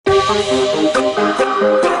All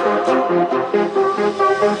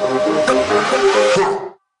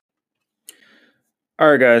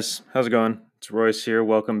right, guys, how's it going? It's Royce here.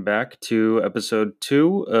 Welcome back to episode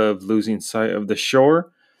 2 of Losing Sight of the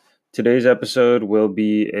Shore. Today's episode will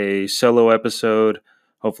be a solo episode.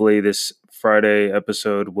 Hopefully, this Friday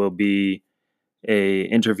episode will be a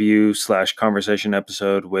interview / conversation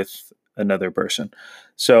episode with another person.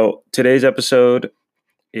 So today's episode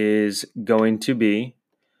is going to be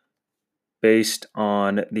based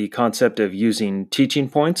on the concept of using teaching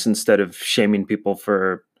points instead of shaming people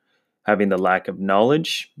for having the lack of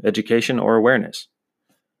knowledge, education, or awareness.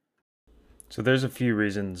 So there's a few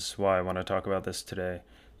reasons why I want to talk about this today.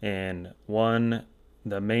 And one,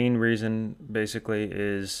 the main reason basically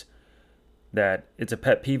is that it's a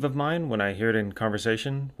pet peeve of mine when I hear it in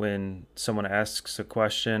conversation, when someone asks a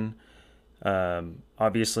question,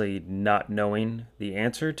 obviously not knowing the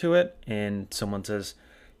answer to it, and someone says,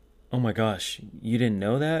 "Oh my gosh, you didn't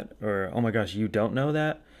know that?" Or, "Oh my gosh, you don't know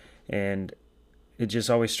that?" And it just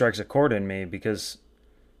always strikes a chord in me because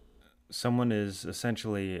someone is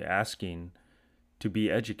essentially asking to be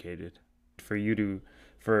educated, for you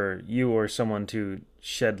or someone to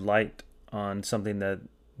shed light on something that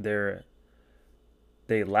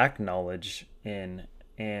they lack knowledge in,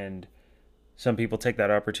 and some people take that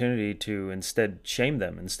opportunity to instead shame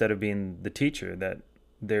them instead of being the teacher that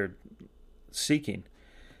they're seeking.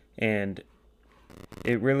 And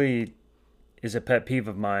it really is a pet peeve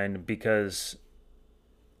of mine because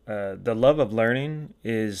the love of learning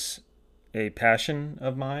is a passion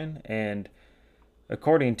of mine, and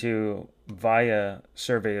according to VIA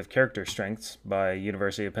Survey of Character Strengths by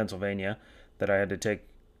University of Pennsylvania that I had to take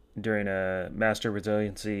during a master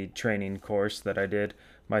resiliency training course that I did,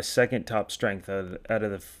 my second top strength out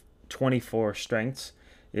of the 24 strengths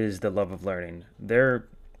is the love of learning. Their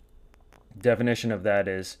definition of that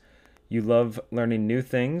is you love learning new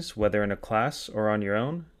things, whether in a class or on your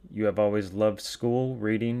own. You have always loved school,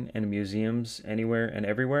 reading, and museums. Anywhere and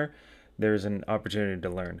everywhere there's an opportunity to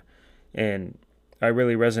learn. And I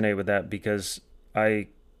really resonate with that because I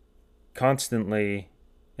constantly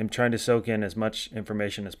am trying to soak in as much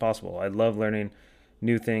information as possible. I love learning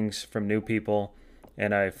new things from new people,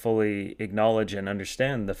 and I fully acknowledge and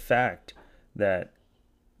understand the fact that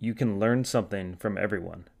you can learn something from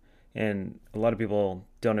everyone. And a lot of people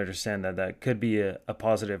don't understand that that could be a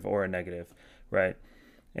positive or a negative, right?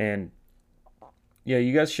 And yeah,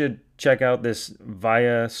 you guys should check out this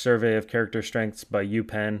VIA Survey of Character Strengths by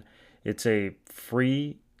UPenn. It's a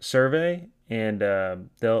free survey, and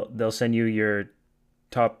they'll send you your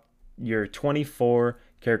 24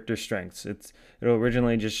 character strengths. It'll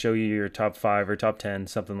originally just show you your top 5 or top 10,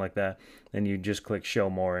 something like that. And you just click show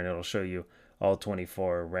more, and it'll show you all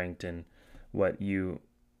 24 ranked in what you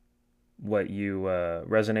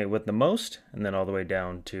resonate with the most, and then all the way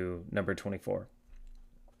down to number 24.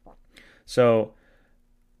 So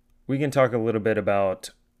we can talk a little bit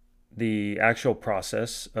about the actual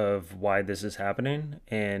process of why this is happening.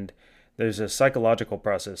 And there's a psychological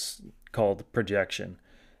process called projection.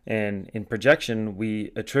 And in projection,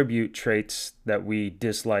 we attribute traits that we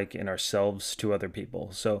dislike in ourselves to other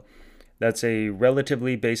people. So that's a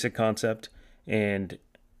relatively basic concept, and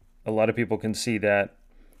a lot of people can see that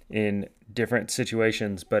in different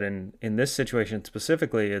situations. But in this situation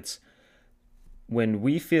specifically, it's when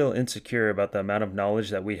we feel insecure about the amount of knowledge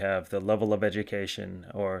that we have, the level of education,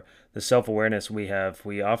 or the self-awareness we have,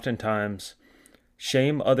 we oftentimes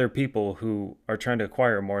shame other people who are trying to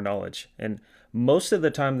acquire more knowledge. And most of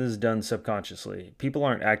the time, this is done subconsciously. People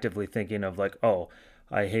aren't actively thinking of like, "Oh,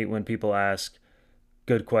 I hate when people ask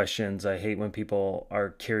good questions. I hate when people are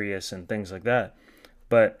curious," and things like that.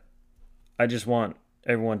 But I just want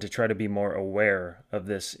everyone to try to be more aware of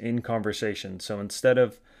this in conversation. So instead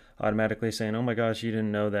of automatically saying, "Oh my gosh, you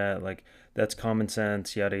didn't know that," like, "That's common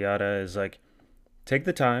sense," yada yada, is like, take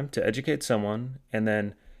the time to educate someone, and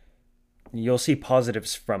then you'll see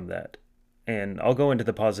positives from that. And I'll go into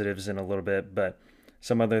the positives in a little bit, but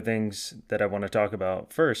some other things that I want to talk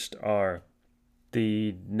about first are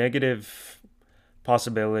the negative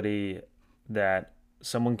possibility that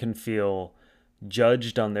someone can feel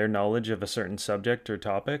judged on their knowledge of a certain subject or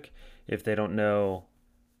topic if they don't know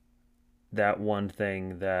that one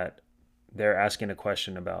thing that they're asking a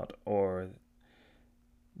question about, or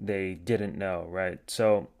they didn't know, right?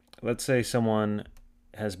 So let's say someone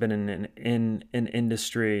has been in an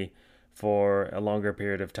industry for a longer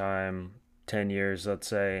period of time, 10 years, let's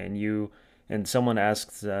say, and someone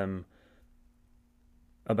asks them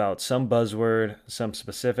about some buzzword, some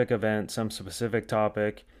specific event, some specific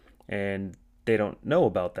topic, and they don't know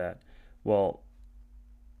about that. Well,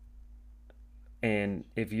 And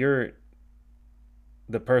if you're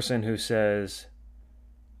the person who says,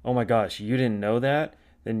 "Oh my gosh, you didn't know that,"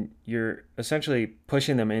 then you're essentially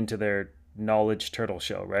pushing them into their knowledge turtle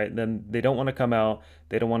shell, right? Then they don't want to come out.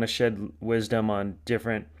 They don't want to shed wisdom on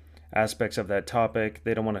different aspects of that topic.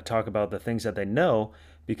 They don't want to talk about the things that they know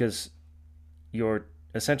because you're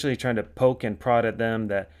essentially trying to poke and prod at them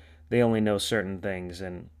that they only know certain things.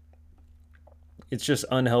 And it's just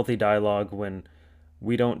unhealthy dialogue when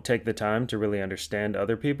we don't take the time to really understand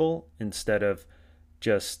other people instead of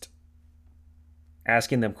just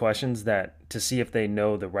asking them questions that to see if they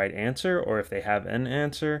know the right answer or if they have an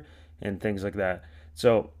answer and things like that.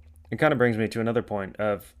 So it kind of brings me to another point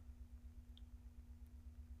of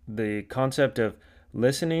the concept of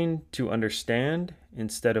listening to understand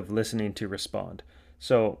instead of listening to respond.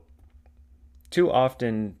 So too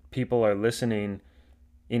often people are listening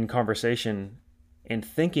in conversation and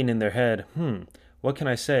thinking in their head, what can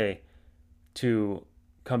I say to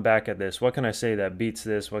come back at this? What can I say that beats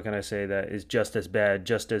this? What can I say that is just as bad,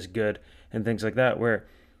 just as good, and things like that? Where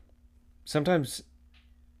sometimes,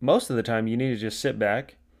 most of the time, you need to just sit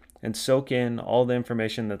back and soak in all the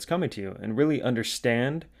information that's coming to you and really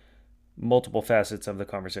understand multiple facets of the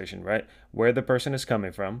conversation, right? Where the person is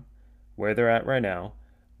coming from, where they're at right now,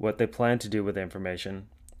 what they plan to do with the information,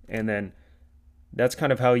 and then that's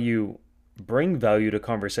kind of how you bring value to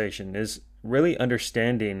conversation, is really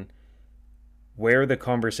understanding where the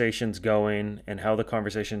conversation's going and how the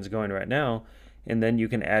conversation's going right now, and then you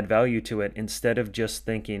can add value to it instead of just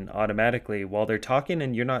thinking automatically while they're talking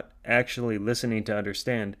and you're not actually listening to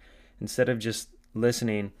understand, instead of just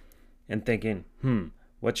listening and thinking,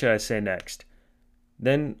 what should I say next?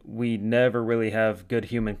 Then we never really have good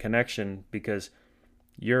human connection because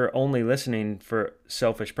you're only listening for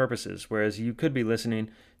selfish purposes, whereas you could be listening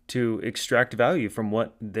to extract value from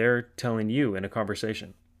what they're telling you in a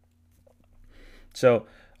conversation. So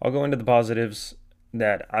I'll go into the positives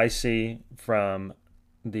that I see from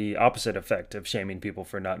the opposite effect of shaming people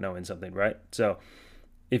for not knowing something, right? So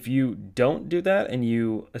if you don't do that and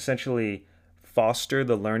you essentially foster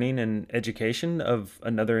the learning and education of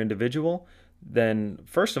another individual, then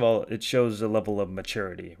first of all, it shows a level of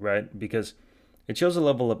maturity, right? Because it shows a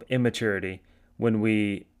level of immaturity when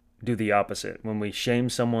we do the opposite, when we shame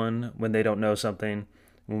someone when they don't know something,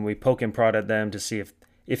 when we poke and prod at them to see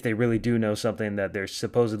if they really do know something that they're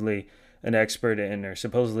supposedly an expert in or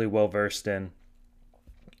supposedly well versed in.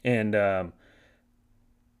 And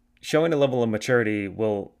showing a level of maturity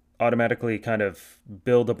will automatically kind of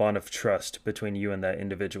build a bond of trust between you and that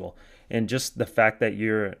individual. And just the fact that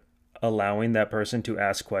you're allowing that person to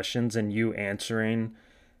ask questions and you answering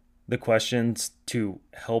the questions to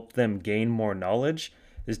help them gain more knowledge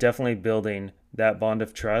is definitely building that bond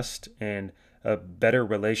of trust and a better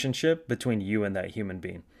relationship between you and that human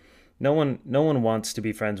being. No one wants to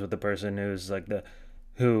be friends with the person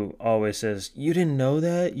who always says, "You didn't know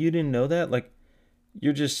that? You didn't know that?" Like,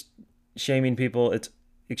 you're just shaming people. It's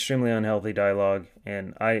extremely unhealthy dialogue,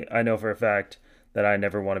 and I know for a fact that I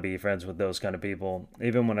never want to be friends with those kind of people.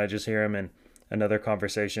 Even when I just hear them in another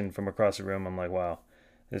conversation from across the room, I'm like, wow,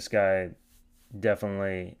 this guy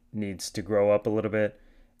definitely needs to grow up a little bit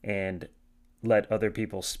and let other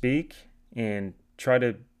people speak and try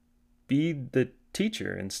to be the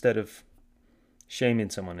teacher instead of shaming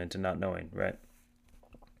someone into not knowing, right?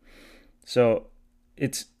 So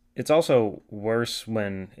it's also worse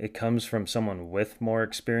when it comes from someone with more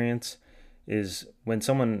experience, is when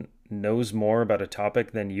someone knows more about a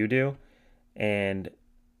topic than you do and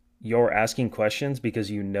you're asking questions because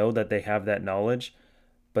you know that they have that knowledge,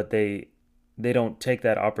 but they don't take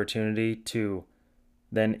that opportunity to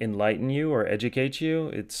then enlighten you or educate you.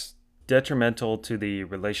 It's detrimental to the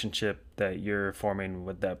relationship that you're forming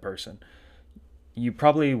with that person. You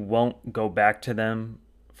probably won't go back to them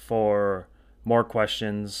for more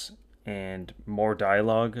questions and more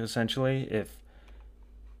dialogue, essentially, if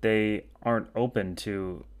they aren't open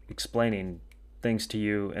to explaining things to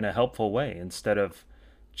you in a helpful way instead of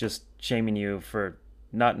just shaming you for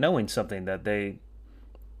not knowing something that they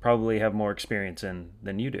probably have more experience in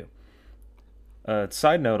than you do. A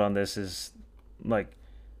side note on this is, like,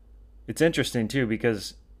 it's interesting too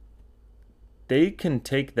because they can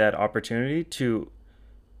take that opportunity to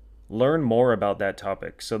learn more about that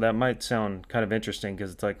topic. So that might sound kind of interesting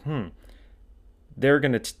because it's like, they're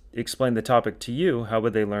going to explain the topic to you. How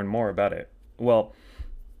would they learn more about it? Well,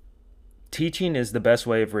 teaching is the best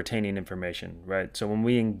way of retaining information, right? So when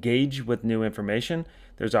we engage with new information,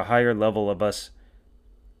 there's a higher level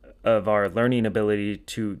of our learning ability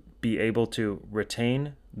to be able to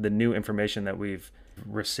retain the new information that we've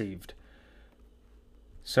received.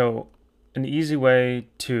 So an easy way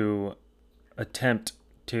to attempt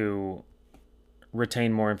to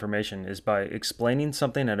retain more information is by explaining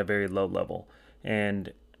something at a very low level.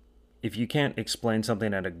 And if you can't explain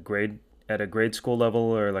something at a grade school level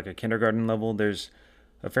or like a kindergarten level, there's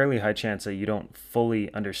a fairly high chance that you don't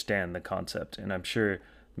fully understand the concept. And I'm sure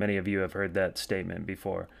many of you have heard that statement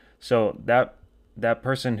before. So that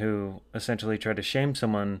person who essentially tried to shame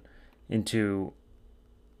someone into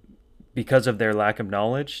because of their lack of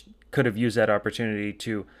knowledge could have used that opportunity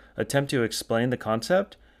to attempt to explain the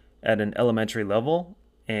concept at an elementary level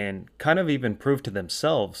and kind of even prove to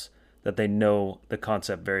themselves that they know the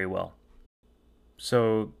concept very well.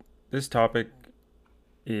 So this topic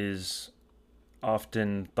is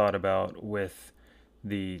often thought about with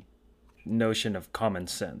the notion of common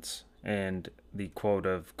sense, and the quote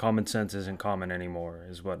of common sense isn't common anymore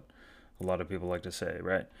is what a lot of people like to say,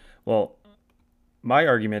 right? Well, my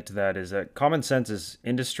argument to that is that common sense is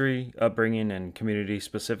industry, upbringing, and community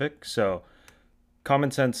specific. So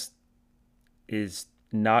common sense is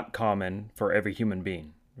not common for every human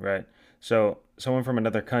being, right? So someone from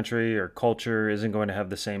another country or culture isn't going to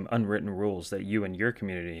have the same unwritten rules that you and your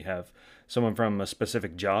community have. Someone from a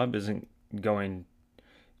specific job is going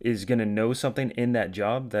to know something in that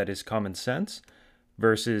job that is common sense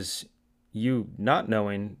versus you not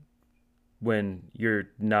knowing when you're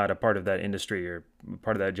not a part of that industry or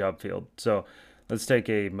part of that job field. So let's take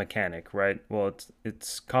a mechanic, right? Well,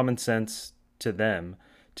 it's common sense to them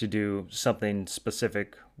to do something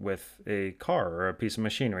specific with a car or a piece of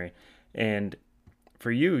machinery. And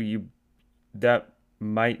for you that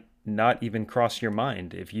might not even cross your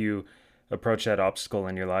mind if you approach that obstacle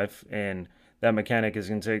in your life, and that mechanic is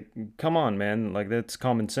going to say, come on, man, like that's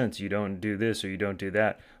common sense. You don't do this or you don't do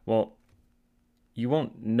that. Well, you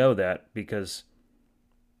won't know that because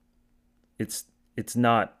it's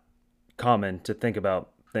not common to think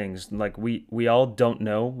about things like we all don't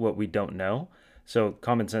know what we don't know. So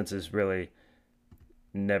common sense is really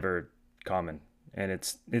never common. And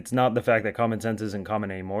it's not the fact that common sense isn't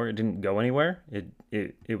common anymore. It didn't go anywhere.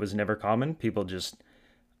 It was never common. People just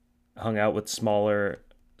hung out with smaller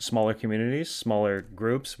communities, smaller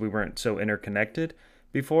groups. We weren't so interconnected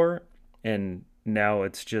before, and now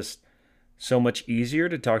it's just so much easier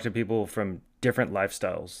to talk to people from different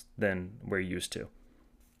lifestyles than we're used to.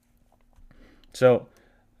 So,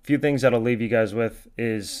 a few things that I'll leave you guys with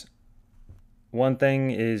is, one thing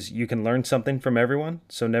is you can learn something from everyone.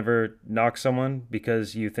 So never knock someone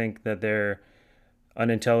because you think that they're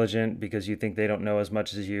unintelligent, because you think they don't know as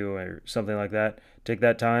much as you or something like that. Take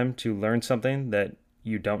that time to learn something that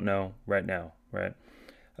you don't know right now, right?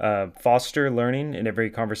 Foster learning in every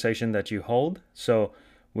conversation that you hold. So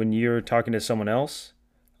when you're talking to someone else,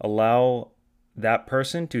 allow that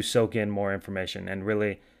person to soak in more information and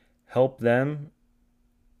really help them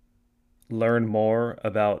learn more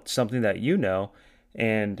about something that you know,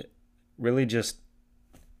 and really just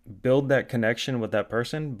build that connection with that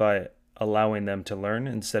person by allowing them to learn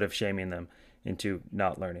instead of shaming them into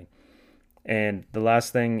not learning. And the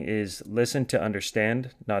last thing is listen to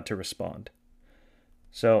understand, not to respond.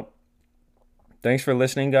 So thanks for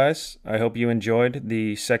listening, guys. I hope you enjoyed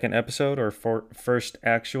the second episode, or first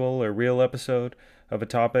actual or real episode of a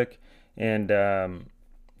topic. And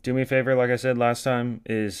do me a favor, like I said last time,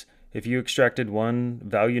 is if you extracted one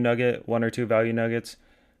value nugget, one or two value nuggets,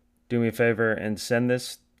 do me a favor and send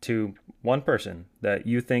this to one person that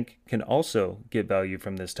you think can also get value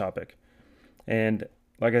from this topic. And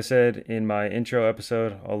like I said in my intro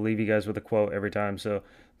episode, I'll leave you guys with a quote every time. So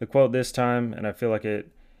the quote this time, and I feel like it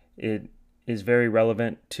is very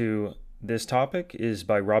relevant to this topic, is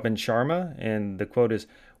by Robin Sharma. And the quote is,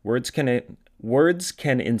 words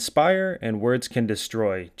can inspire and words can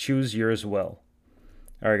destroy. Choose yours well.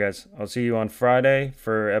 All right, guys, I'll see you on Friday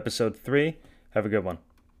for episode 3. Have a good one.